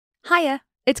Hiya,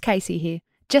 it's Casey here.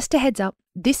 Just a heads up,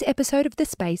 this episode of The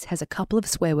Space has a couple of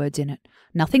swear words in it.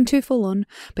 Nothing too full on,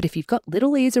 but if you've got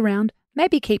little ears around,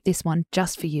 maybe keep this one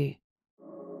just for you.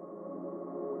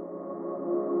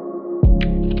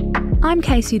 I'm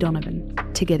Casey Donovan,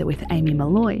 together with Amy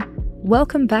Malloy.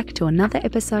 Welcome back to another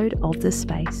episode of The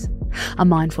Space, a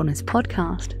mindfulness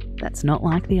podcast that's not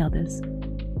like the others.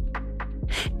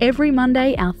 Every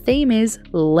Monday, our theme is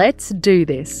Let's Do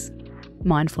This.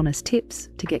 Mindfulness tips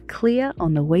to get clear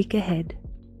on the week ahead.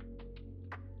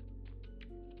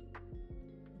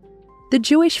 The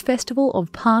Jewish festival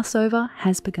of Passover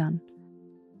has begun.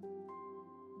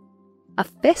 A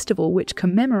festival which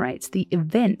commemorates the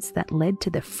events that led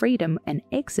to the freedom and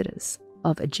exodus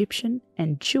of Egyptian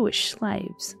and Jewish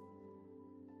slaves.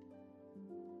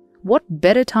 What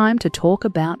better time to talk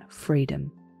about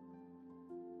freedom?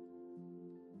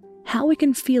 How we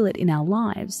can feel it in our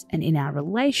lives and in our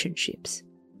relationships,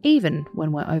 even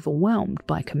when we're overwhelmed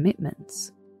by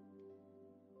commitments.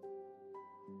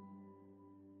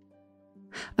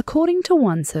 According to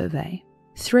one survey,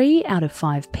 3 out of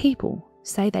 5 people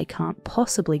say they can't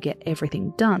possibly get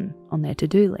everything done on their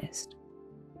to-do list.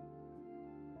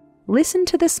 Listen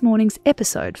to this morning's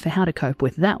episode for how to cope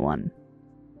with that one.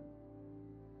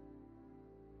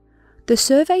 The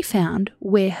survey found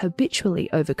we're habitually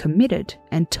overcommitted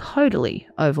and totally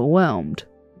overwhelmed.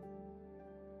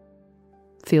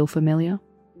 Feel familiar?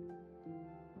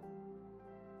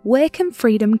 Where can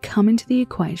freedom come into the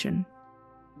equation?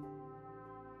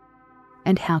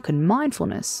 And how can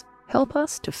mindfulness help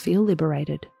us to feel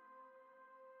liberated?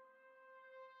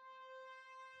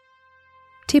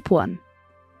 Tip 1.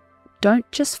 Don't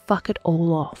just fuck it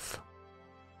all off.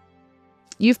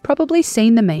 You've probably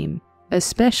seen the meme,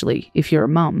 especially if you're a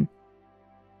mum.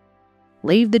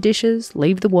 Leave the dishes,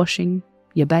 leave the washing,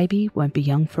 your baby won't be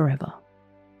young forever.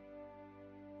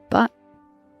 But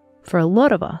for a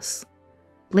lot of us,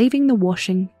 leaving the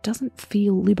washing doesn't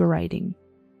feel liberating.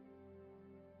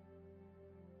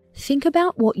 Think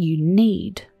about what you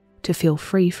need to feel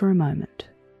free for a moment.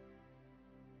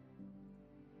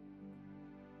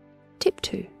 Tip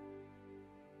 2.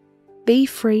 Be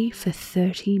free for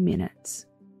 30 minutes.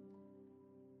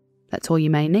 That's all you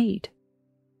may need.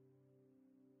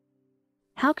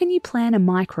 How can you plan a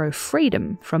micro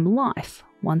freedom from life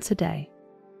once a day?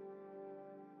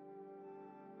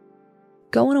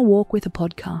 Go on a walk with a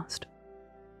podcast.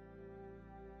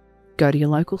 Go to your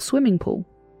local swimming pool.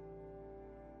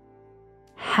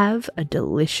 Have a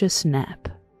delicious nap.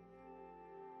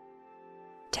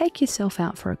 Take yourself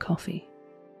out for a coffee.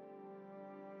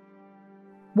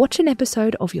 Watch an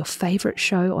episode of your favourite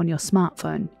show on your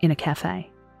smartphone in a cafe.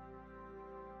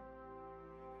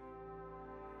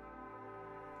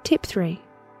 Tip 3.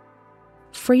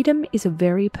 Freedom is a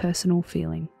very personal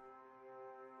feeling.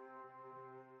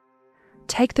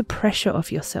 Take the pressure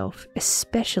off yourself,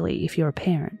 especially if you're a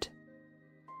parent.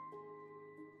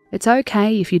 It's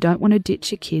okay if you don't want to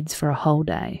ditch your kids for a whole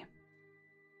day.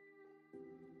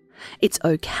 It's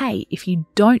okay if you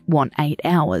don't want 8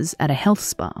 hours at a health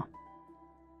spa.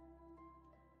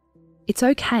 It's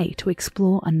okay to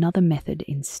explore another method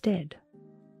instead.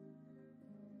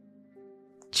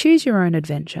 Choose your own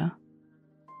adventure.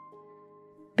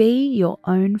 Be your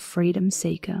own freedom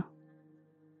seeker.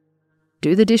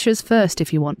 Do the dishes first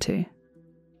if you want to.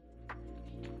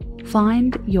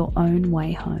 Find your own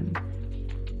way home.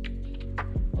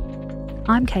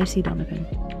 I'm Casey Donovan,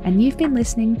 and you've been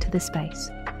listening to The Space.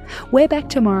 We're back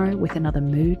tomorrow with another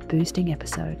mood-boosting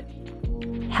episode.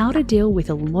 How to deal with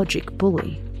a logic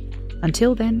bully.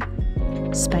 Until then,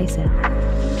 space out.